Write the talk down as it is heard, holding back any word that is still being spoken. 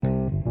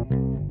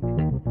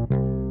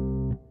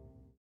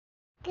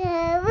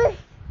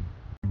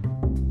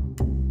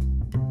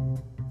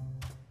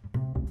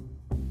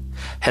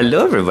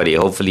Hello everybody,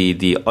 hopefully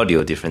the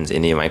audio difference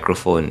in a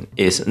microphone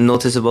is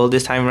noticeable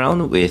this time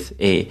around. With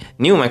a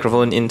new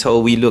microphone in tow,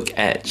 we look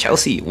at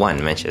Chelsea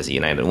 1, Manchester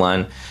United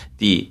 1.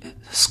 The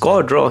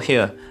score draw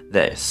here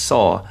that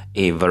saw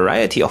a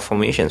variety of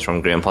formations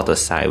from Graham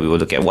Potter's side. We will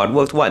look at what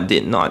worked, what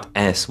did not,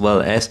 as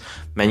well as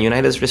Man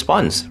United's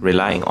response,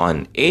 relying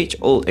on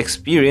age-old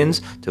experience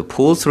to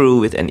pull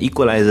through with an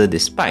equaliser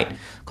despite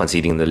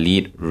conceding the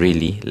lead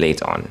really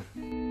late on.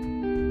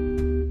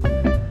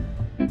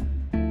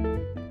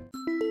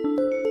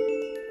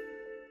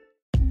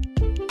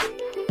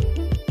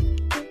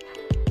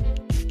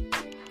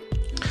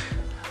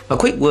 A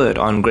quick word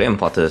on Graham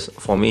Potter's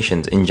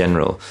formations in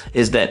general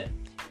is that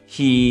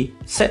he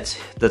sets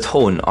the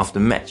tone of the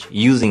match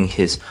using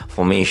his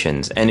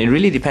formations, and it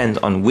really depends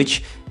on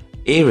which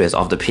areas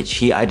of the pitch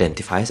he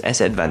identifies as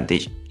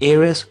advantage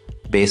areas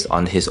based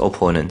on his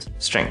opponent's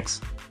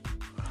strengths.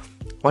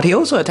 What he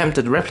also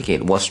attempted to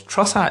replicate was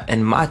Trossard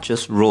and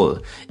March's role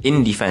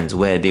in defense,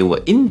 where they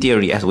were in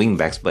theory as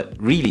wingbacks but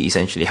really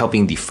essentially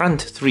helping the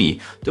front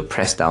three to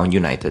press down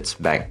United's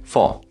back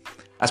four.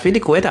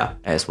 Azpilicueta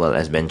as well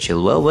as Ben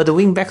Chilwell were the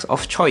wingbacks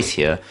of choice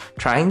here,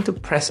 trying to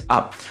press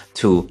up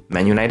to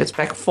Man United's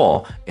back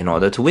four in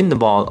order to win the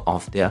ball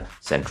off their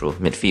central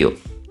midfield.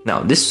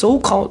 Now, this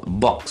so-called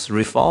box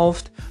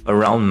revolved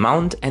around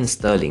Mount and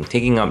Sterling,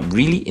 taking up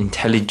really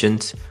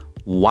intelligent,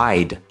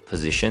 wide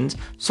positions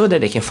so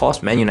that they can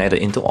force Man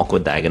United into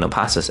awkward diagonal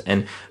passes.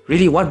 And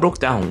really what broke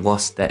down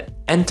was that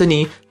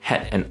Anthony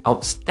had an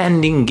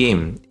outstanding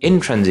game in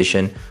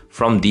transition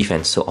from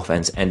defense to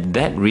offense, and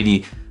that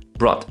really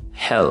brought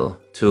hell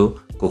to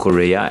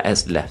Cucurella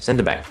as left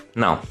centre-back.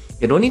 Now,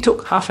 it only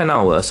took half an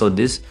hour, so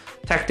this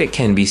tactic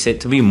can be said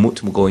to be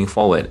moot going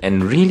forward,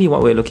 and really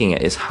what we're looking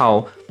at is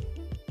how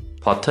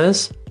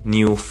Potter's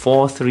new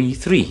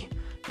 4-3-3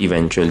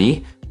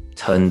 eventually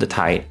turned the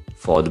tide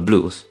for the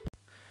Blues.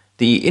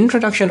 The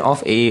introduction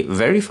of a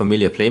very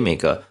familiar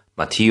playmaker,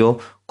 Mateo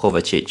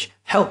Kovacic,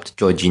 helped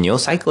Jorginho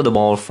cycle the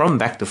ball from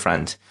back to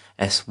front,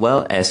 as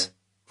well as,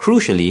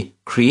 crucially,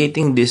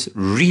 creating this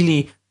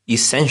really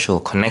essential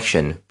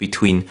connection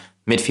between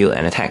midfield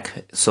and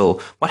attack.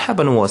 So what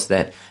happened was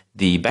that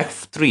the back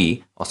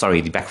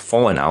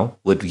four now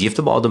would give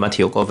the ball to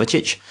Mateo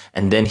Kovacic,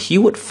 and then he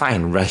would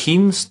find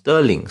Raheem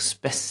Sterling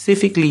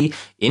specifically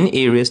in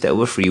areas that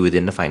were free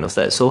within the final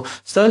third. So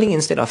Sterling,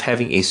 instead of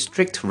having a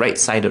strict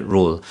right-sided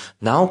role,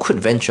 now could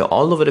venture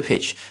all over the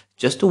pitch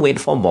just to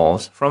wait for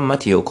balls from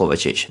Mateo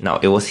Kovacic. Now,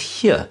 it was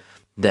here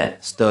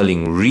that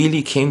Sterling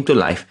really came to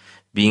life,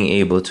 being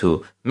able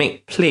to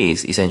make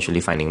plays,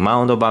 essentially finding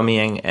Mount,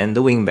 Aubameyang and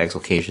the wingbacks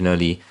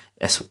occasionally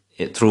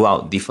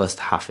throughout the first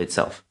half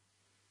itself.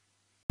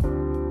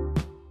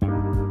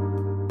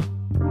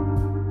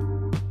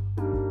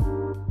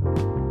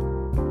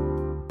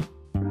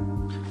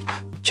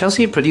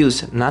 Chelsea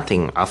produced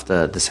nothing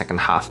after the second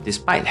half,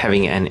 despite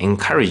having an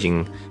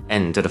encouraging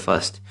end to the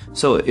first.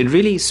 So it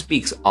really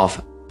speaks of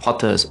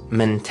Potter's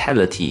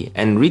mentality,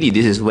 and really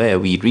this is where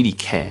we really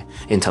care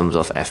in terms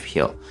of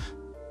FPL.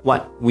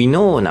 What we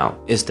know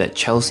now is that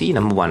Chelsea,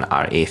 number one,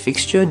 are a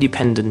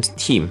fixture-dependent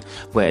team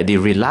where they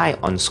rely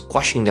on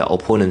squashing their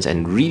opponents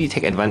and really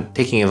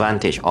taking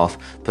advantage of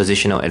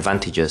positional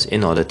advantages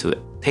in order to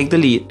take the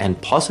lead and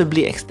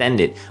possibly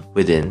extend it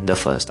within the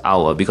first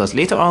hour. Because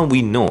later on,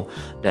 we know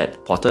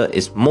that Potter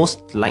is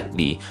most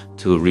likely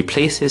to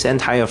replace his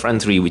entire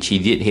front three, which he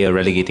did here,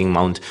 relegating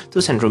Mount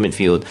to central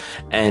midfield.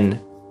 And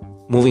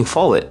moving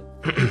forward,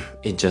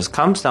 it just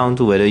comes down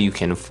to whether you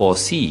can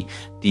foresee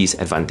these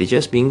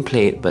advantages being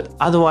played, but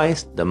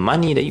otherwise the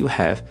money that you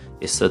have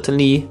is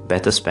certainly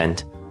better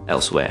spent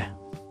elsewhere.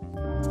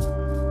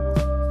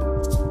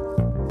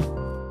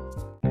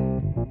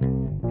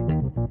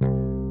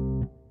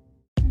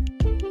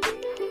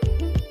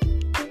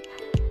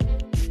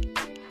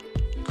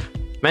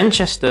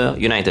 Manchester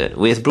United,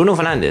 with Bruno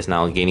Fernandes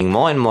now gaining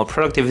more and more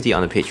productivity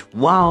on the pitch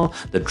while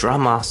the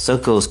drama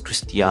circles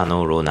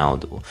Cristiano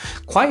Ronaldo.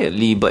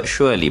 Quietly but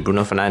surely,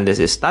 Bruno Fernandes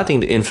is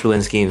starting to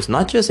influence games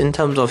not just in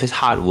terms of his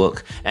hard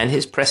work and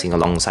his pressing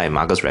alongside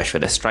Marcus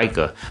Rashford as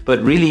striker, but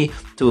really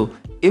to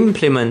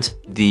implement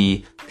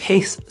the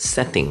pace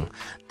setting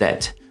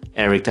that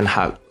Erik Ten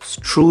Hag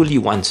truly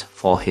wants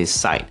for his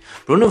side.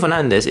 Bruno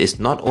Fernandes is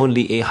not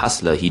only a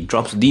hustler, he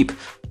drops deep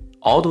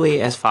all the way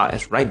as far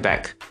as right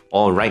back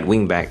or right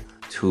wing back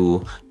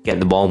to get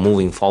the ball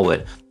moving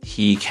forward.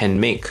 He can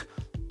make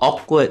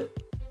awkward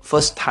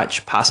first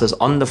touch passes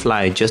on the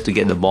fly just to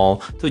get the ball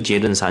to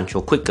Jadon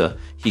Sancho quicker.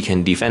 He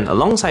can defend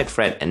alongside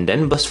Fred and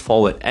then burst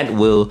forward at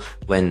will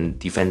when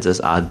defenses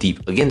are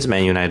deep against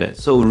Man United.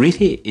 So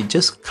really, it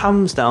just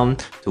comes down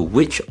to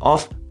which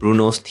of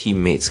Bruno's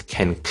teammates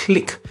can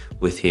click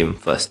with him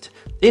first.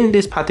 In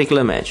this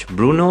particular match,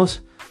 Bruno's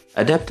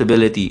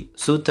adaptability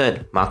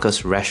suited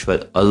Marcus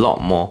Rashford a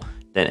lot more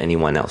than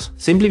anyone else,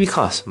 simply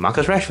because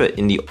Marcus Rashford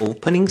in the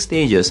opening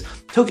stages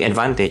took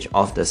advantage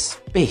of the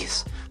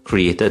space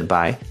created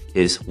by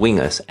his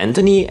wingers.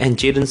 Anthony and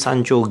Jadon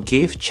Sancho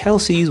gave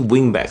Chelsea's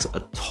wingbacks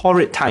a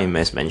torrid time,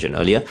 as mentioned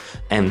earlier,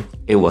 and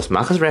it was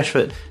Marcus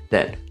Rashford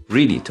that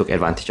really took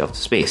advantage of the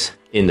space.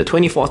 in the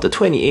 24th, the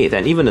 28th,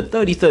 and even the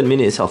 33rd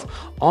minute itself,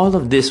 all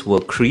of this were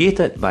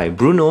created by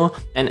Bruno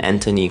and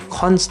Antony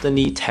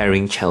constantly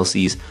tearing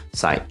Chelsea's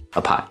side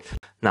apart.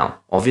 Now,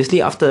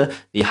 obviously after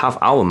the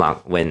half-hour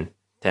mark when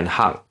Ten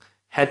Hag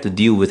had to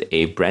deal with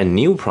a brand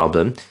new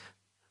problem,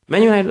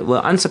 Man United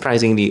were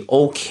unsurprisingly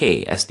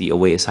okay as the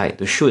away side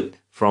to shoot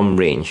from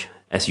range.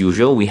 As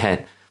usual, we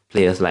had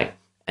players like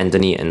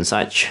Antony and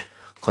such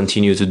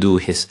continue to do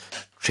his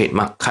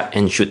trademark cut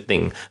and shoot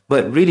thing.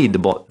 But really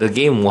the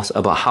game was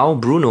about how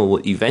Bruno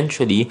would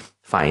eventually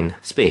find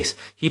space.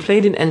 He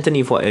played in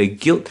Antony for a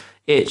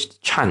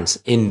gilt-edged chance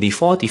in the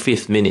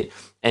 45th minute.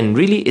 And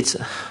really it's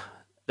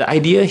the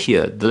idea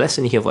here, the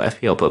lesson here for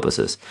FPL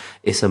purposes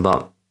is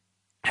about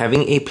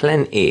having a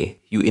plan A.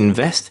 You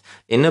invest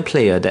in a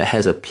player that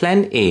has a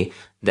plan A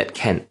that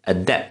can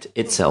adapt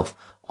itself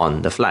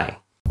on the fly.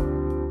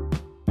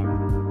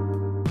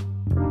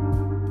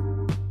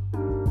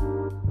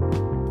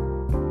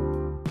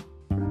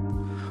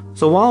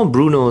 So while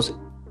Bruno's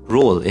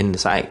role in the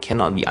side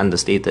cannot be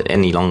understated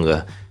any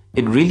longer,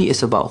 it really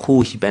is about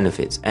who he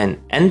benefits,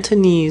 and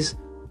Antony's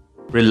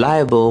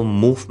reliable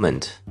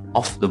movement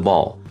off the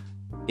ball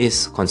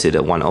is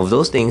considered one of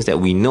those things that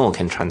we know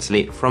can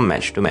translate from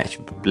match to match.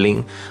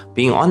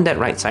 Being on that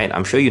right side,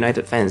 I'm sure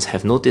United fans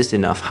have noticed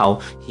enough how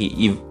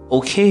he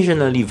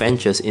occasionally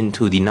ventures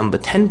into the number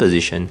 10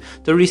 position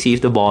to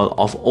receive the ball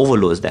off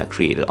overloads that are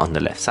created on the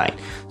left side.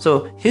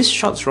 So his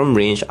shots from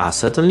range are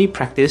certainly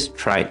practiced,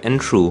 tried and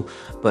true,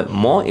 but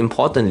more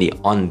importantly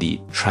on the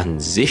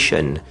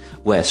transition,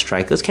 where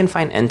strikers can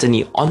find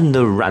Antony on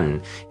the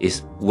run,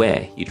 is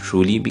where he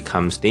truly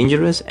becomes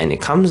dangerous, and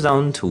it comes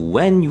down to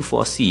when you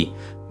foresee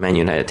Man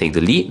United take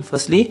the lead,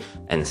 firstly,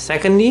 and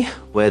secondly,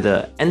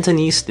 whether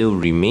Antony still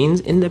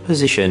remains in the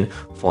position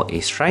for a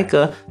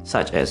striker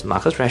such as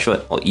Marcus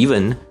Rashford, or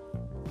even,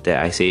 dare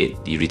I say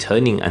it, the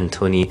returning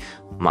Anthony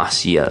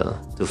Martial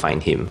to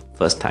find him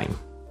first time.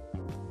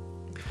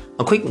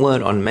 A quick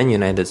word on Man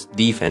United's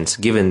defense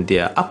given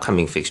their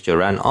upcoming fixture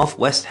run of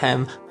West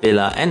Ham,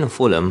 Villa and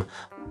Fulham,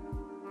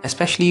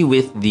 especially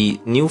with the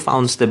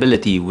newfound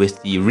stability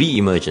with the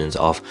re-emergence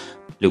of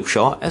Luke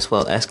Shaw as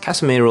well as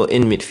Casemiro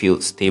in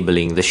midfield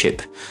stabling the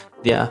ship.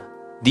 Their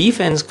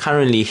defense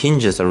currently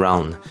hinges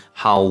around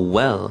how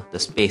well the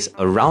space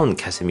around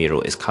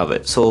Casemiro is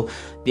covered. So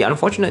the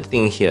unfortunate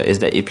thing here is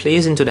that it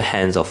plays into the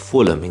hands of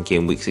Fulham in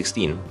game week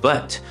 16.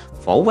 But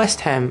for West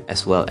Ham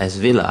as well as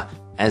Villa,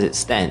 as it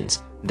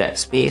stands, that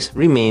space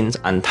remains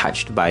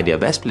untouched by their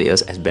best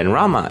players, as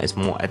Benrahma is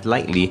more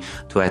likely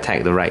to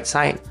attack the right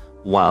side,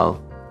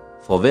 while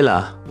for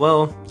Villa,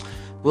 well,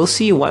 we'll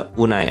see what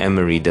Unai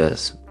Emery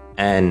does.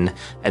 And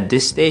at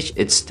this stage,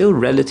 it's still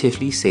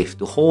relatively safe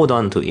to hold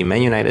on to a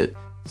Man United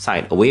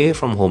side away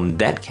from home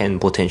that can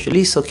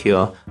potentially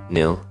secure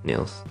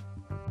 0-0.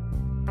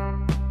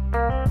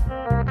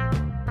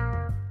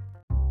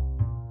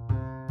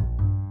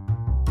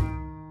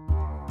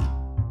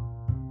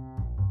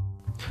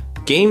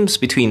 Games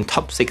between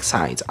top 6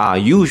 sides are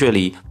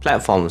usually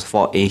platforms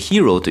for a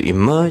hero to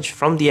emerge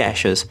from the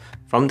ashes,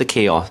 from the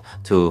chaos,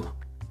 to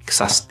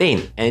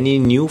sustain any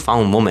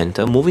newfound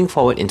momentum moving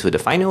forward into the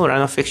final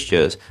run of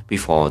fixtures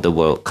before the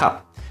World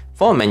Cup.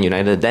 For Man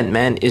United, that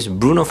man is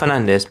Bruno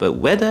Fernandes, but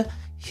whether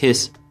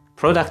his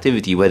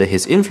productivity, whether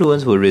his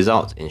influence will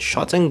result in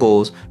shots and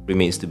goals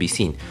remains to be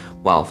seen.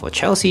 While for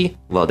Chelsea,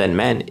 well, that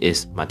man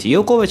is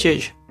Mateo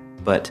Kovacic,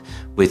 but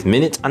with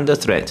minutes under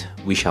threat,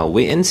 we shall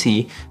wait and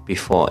see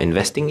before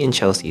investing in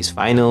Chelsea's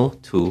final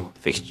 2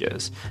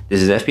 fixtures.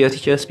 This is FPL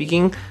Teacher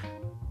speaking,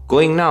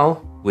 going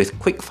now with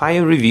quick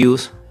fire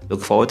reviews.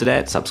 Look forward to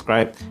that.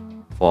 Subscribe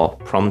for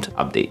prompt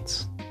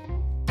updates.